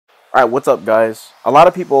All right, what's up, guys? A lot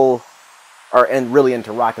of people are really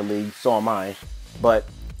into Rocket League, so am I. But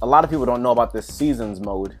a lot of people don't know about this seasons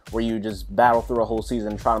mode, where you just battle through a whole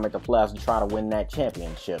season, try to make the playoffs, and try to win that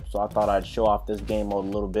championship. So I thought I'd show off this game mode a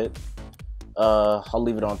little bit. I'll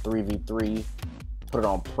leave it on 3v3. Put it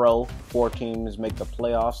on Pro. 4 teams make the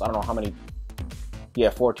playoffs. I don't know how many.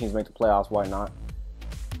 Yeah, 4 teams make the playoffs. Why not?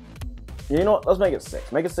 You know what? Let's make it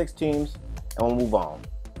 6. Make it 6 teams, and we'll move on.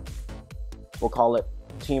 We'll call it.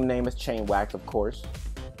 Team name is Chain Wax, of course.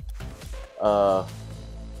 Hollywood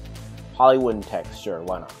and Tex, sure,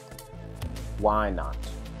 why not? Why not?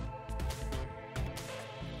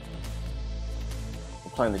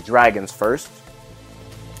 We're playing the Dragons first.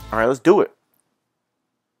 Alright, let's do it.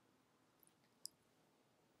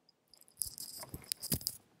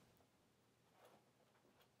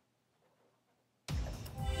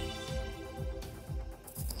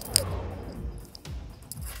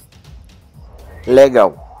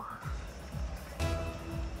 Lego.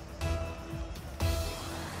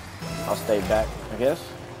 I'll stay back, I guess.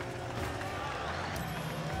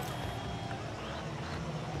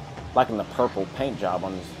 Liking the purple paint job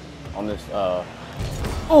on this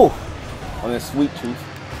sweet tooth.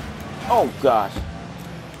 Oh gosh.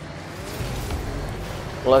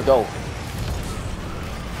 Well, let's go.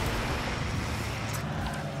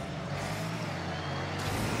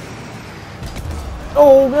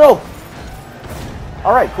 Oh no!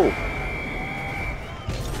 Alright, cool.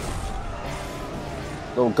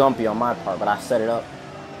 A little gumpy on my part, but I set it up.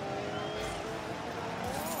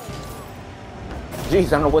 Jeez, I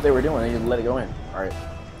don't know what they were doing. They just let it go in. Alright.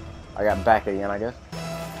 I got back again, I guess.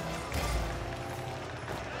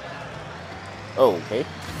 Oh, okay.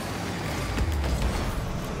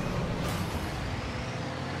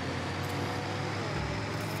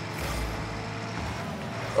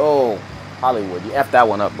 Oh, Hollywood. You F that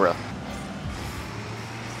one up, bro.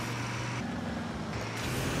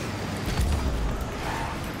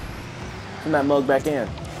 Send that mug back in.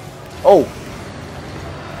 Oh!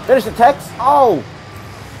 Finish the Tex! Oh!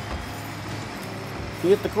 He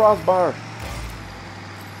hit the crossbar.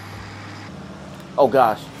 Oh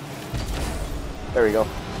gosh. There we go.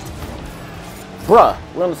 Bruh!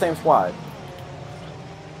 We're on the same squad.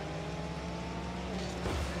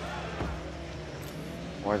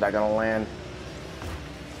 Where's that gonna land?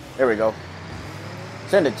 There we go.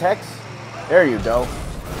 Send it, Tex. There you go.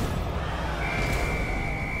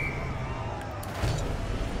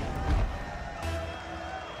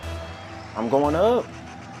 I'm going up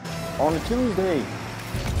on a Tuesday.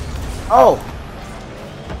 Oh!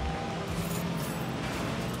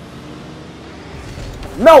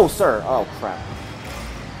 No, sir! Oh, crap.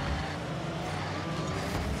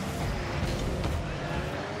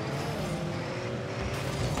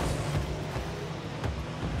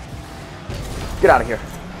 Get out of here.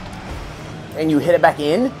 And you hit it back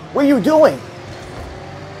in? What are you doing?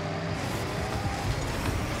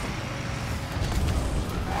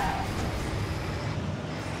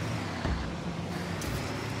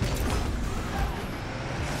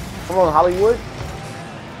 Come on, Hollywood.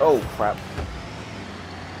 Oh, crap.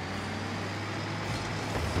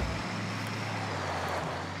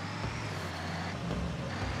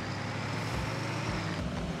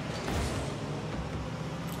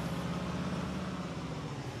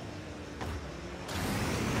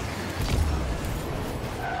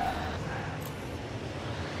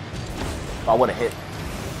 I would have hit.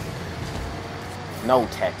 No,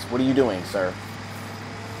 Tex. What are you doing, sir?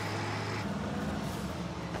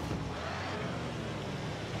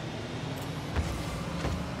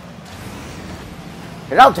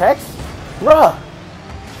 Get out, Tex! Bruh!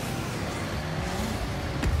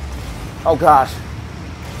 Oh gosh.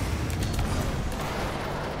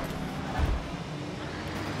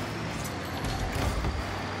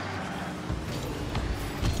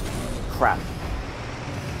 Crap.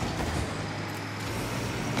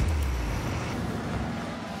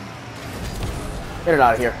 Get it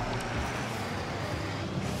out of here.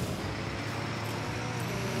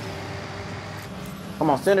 Come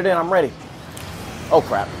on, send it in. I'm ready. Oh,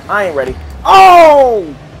 crap. I ain't ready.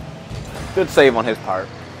 Oh! Good save on his part.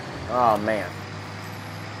 Oh, man.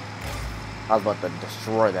 I was about to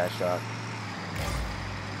destroy that shot.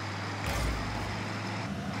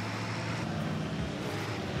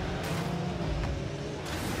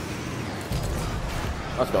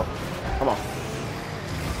 Let's go. Come on.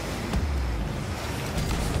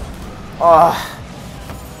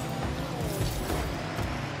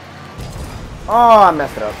 Oh, I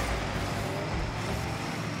messed it up.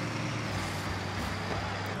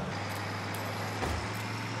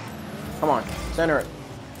 Come on, center it.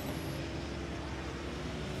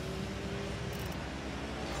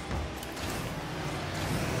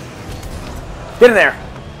 Get in there.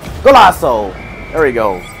 Golasso. There we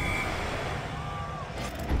go.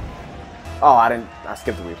 Oh, I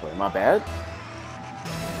skipped the replay. My bad.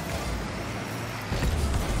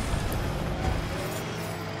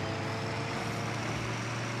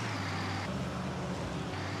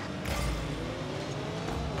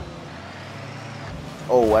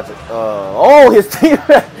 Oh, that's it. Oh, his team.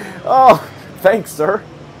 Oh, thanks, sir.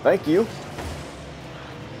 Thank you.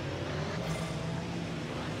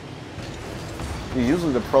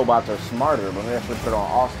 Usually the pro bots are smarter, but we have to put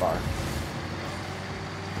on All-Star.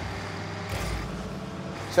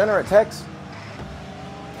 Center it, Tex.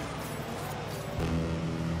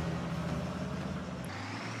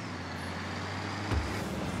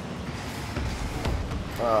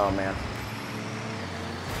 Oh, man.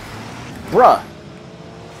 Bruh.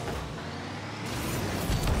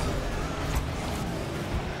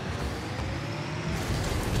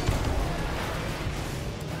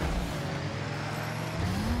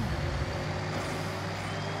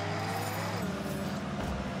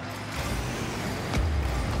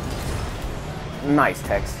 Nice,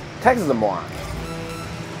 Tex. Tex is a moron.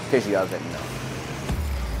 In case you guys didn't know.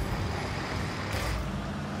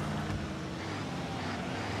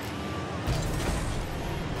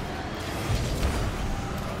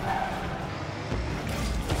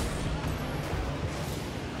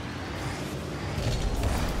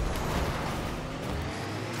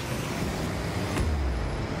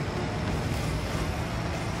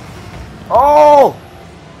 Oh!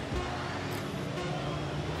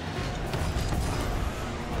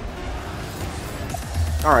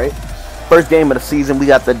 All right, first game of the season, we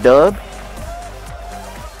got the dub.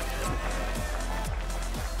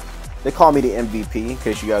 They call me the MVP, in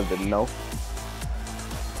case you guys didn't know.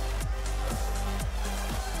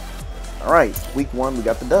 All right, week 1, we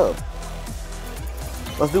got the dub.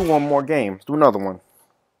 Let's do one more game. Let's do another one.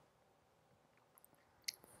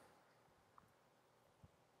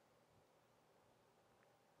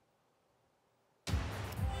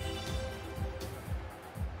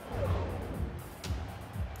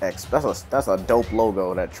 X. That's a dope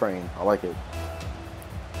logo, that train. I like it.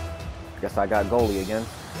 Guess I got goalie again.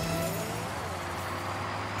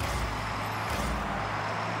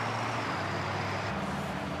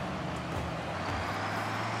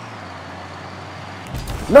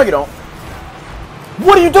 No, you don't.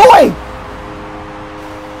 What are you doing?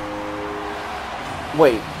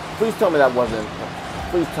 Wait. Please tell me that wasn't.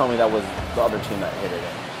 Please tell me that was the other team that hit it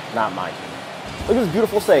in, not my team. Look at this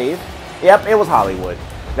beautiful save. Yep, it was Hollywood.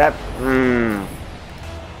 That,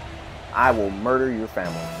 I will murder your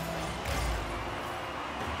family.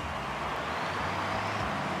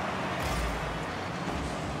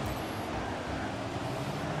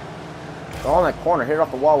 Go on that corner, hit it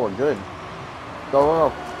off the wall, we're good. Go, go,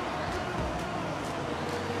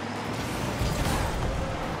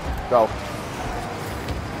 go. Go.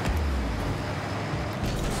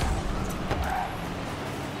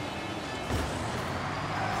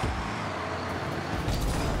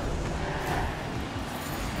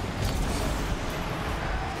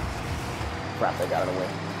 Crap, they got it away.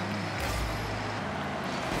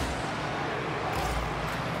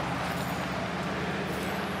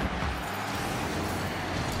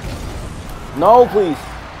 No, please.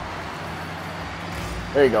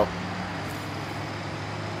 There you go.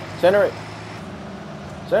 Center it.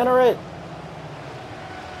 Center it.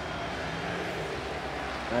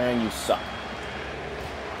 And you suck.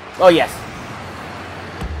 Oh, yes.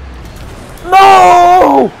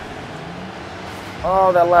 No!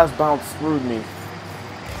 Oh, that last bounce screwed me.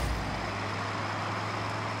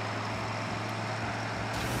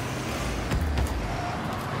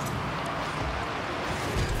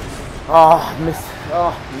 Oh, missed.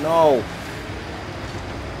 Oh, no.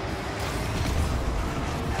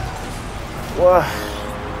 Whoa.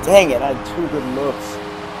 Dang it, I had 2 good looks.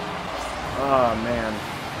 Oh, man.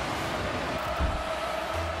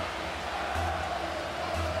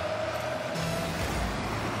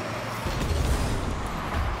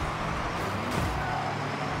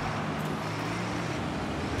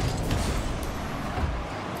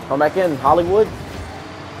 Come back in, Hollywood.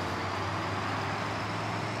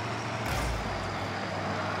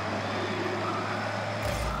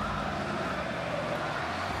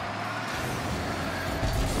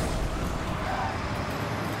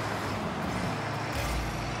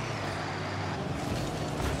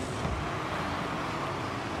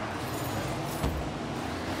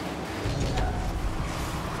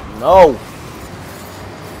 No.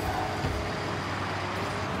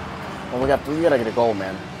 Well, we gotta get a goal,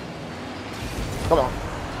 man. Come on.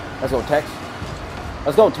 Let's go, Tex.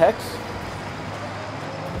 Let's go, Tex.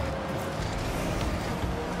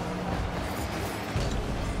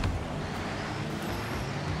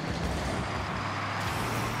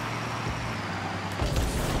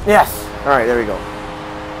 Yes. All right, there we go.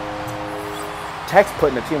 Tex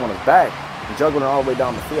putting the team on his back, juggling all the way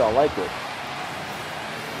down the field. I like it.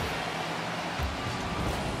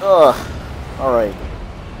 Ugh. All right.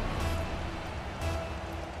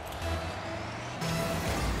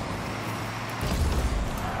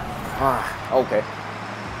 Ah, okay.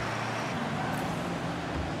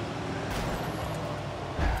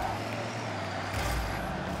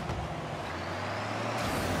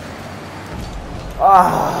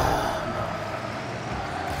 Ah.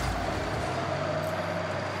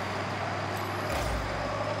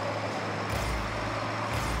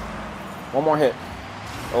 One more hit.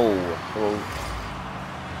 Oh, a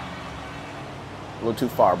little too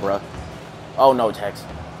far, bruh. Oh no, Tex.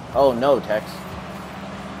 Oh no, Tex.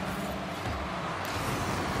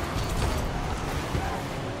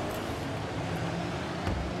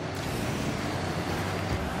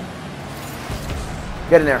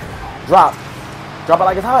 Get in there. Drop. Drop it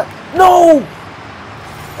like it's hot. No!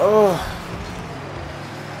 Oh.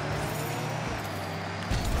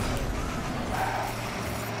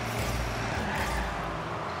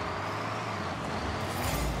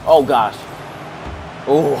 Oh gosh.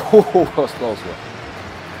 Oh, that was close one.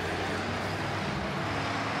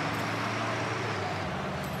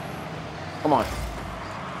 Come on.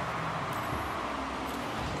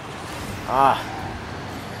 Ah.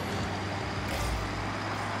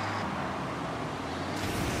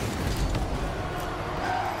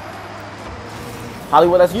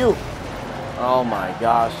 Hollywood, that's you. Oh my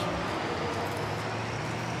gosh.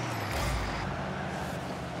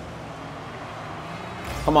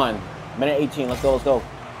 Come on. Minute 18. Let's go. Let's go.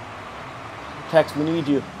 Tex, we need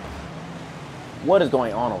you. What is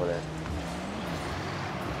going on over there?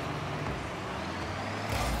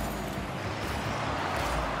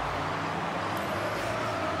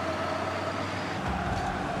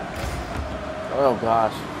 Oh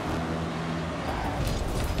gosh.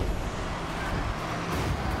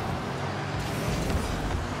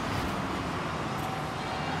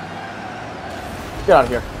 Get out of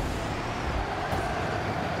here.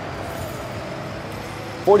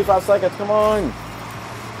 45 seconds, come on.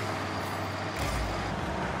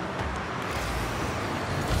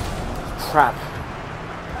 Crap.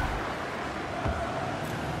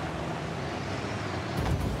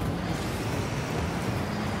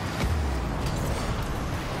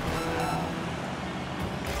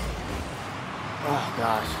 Oh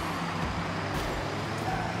gosh.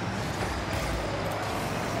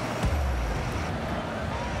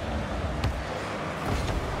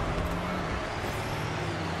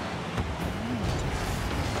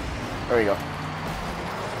 There we go.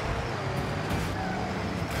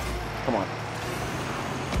 Come on.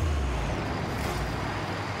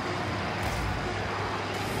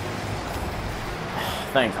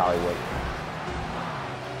 Thanks, Hollywood.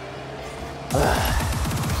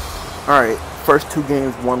 Alright, first 2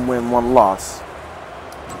 games, 1 win, 1 loss.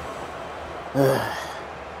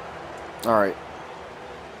 Alright.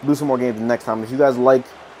 Do some more games next time. If you guys like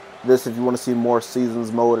this, if you want to see more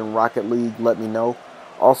Seasons mode in Rocket League, let me know.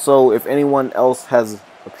 Also, if anyone else has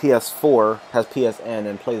a PS4, has PSN,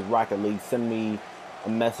 and plays Rocket League, send me a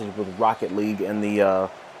message with Rocket League in the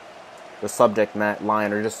subject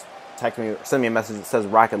line, or just text me, send me a message that says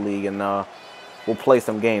Rocket League, and we'll play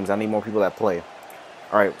some games. I need more people that play.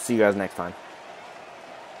 Alright, see you guys next time.